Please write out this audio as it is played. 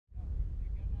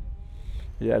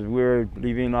As we were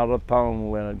leaving out of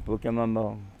town, when I looking on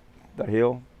the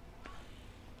hill,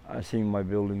 I seen my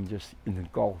building just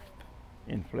engulfed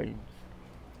in flames.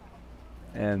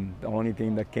 And the only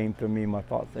thing that came to me, my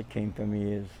thoughts that came to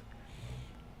me is,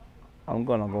 I'm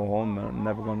gonna go home and I'm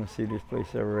never gonna see this place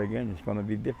ever again. It's gonna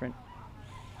be different.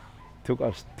 Took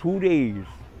us 2 days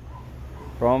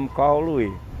from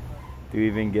Kaului to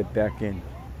even get back in.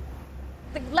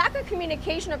 The lack of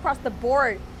communication across the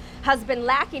board has been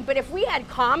lacking, but if we had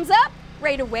comms up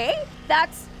right away,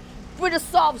 that's would have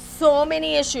solved so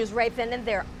many issues right then and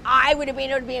there. I would have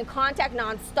been able to be in contact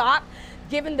nonstop,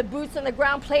 given the boots on the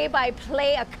ground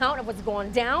play-by-play account of what's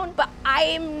going down. But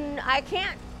I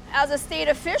can't. As a state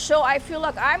official, I feel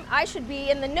like I should be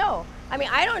in the know. I mean,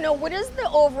 I don't know, what is the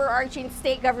overarching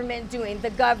state government doing, the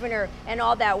governor and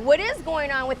all that? What is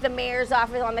going on with the mayor's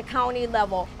office on the county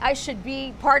level? I should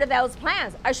be part of those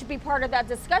plans. I should be part of that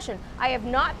discussion. I have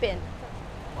not been.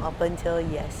 Up until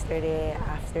yesterday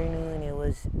afternoon, it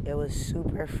was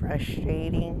super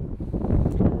frustrating.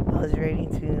 I was ready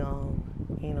to,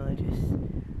 just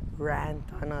rant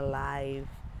on a live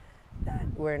that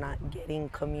we're not getting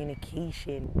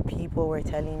communication. People were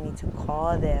telling me to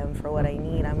call them for what I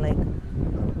need. I'm like,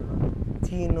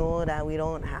 do you know that we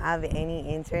don't have any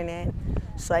internet?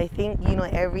 So I think,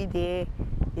 every day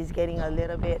is getting a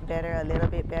little bit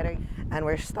better, and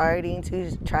we're starting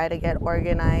to try to get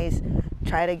organized,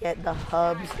 try to get the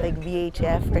hubs like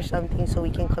VHF or something so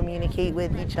we can communicate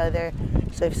with each other.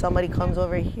 So if somebody comes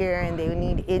over here and they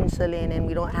need insulin and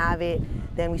we don't have it,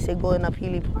 then we say go in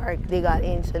Apili Park, they got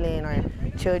insulin,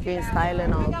 or children's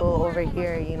Tylenol, go over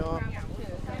here,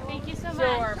 Thank you so much.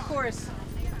 Sure, of course.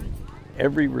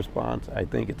 Every response, I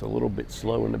think it's a little bit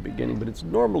slow in the beginning, but it's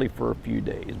normally for a few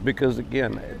days because,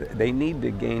 again, they need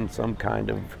to gain some kind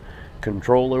of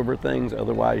control over things.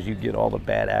 Otherwise, you get all the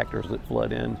bad actors that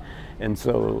flood in. And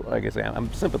so, like I say,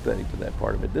 I'm sympathetic to that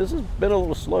part of it. This has been a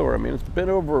little slower. I mean, it's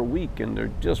been over a week, and they're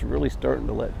just really starting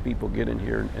to let people get in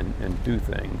here and do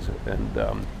things.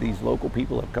 And these local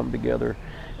people have come together,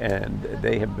 and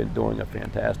they have been doing a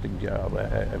fantastic job.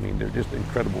 I mean, they're just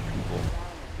incredible people.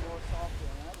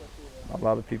 A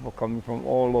lot of people coming from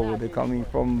all over. They're coming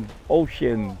from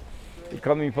ocean, they're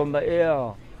coming from the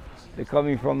air, they're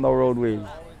coming from the roadways,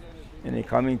 and they're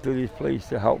coming to this place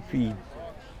to help feed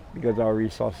because our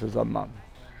resources are none.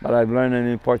 But I've learned an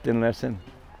important lesson.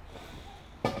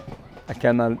 I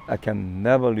can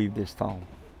never leave this town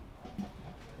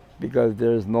because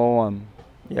there's no one,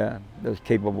 that's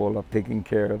capable of taking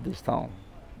care of this town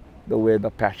the way the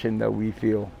passion that we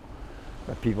feel,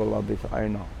 the people of this, I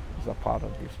know, is a part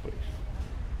of this place.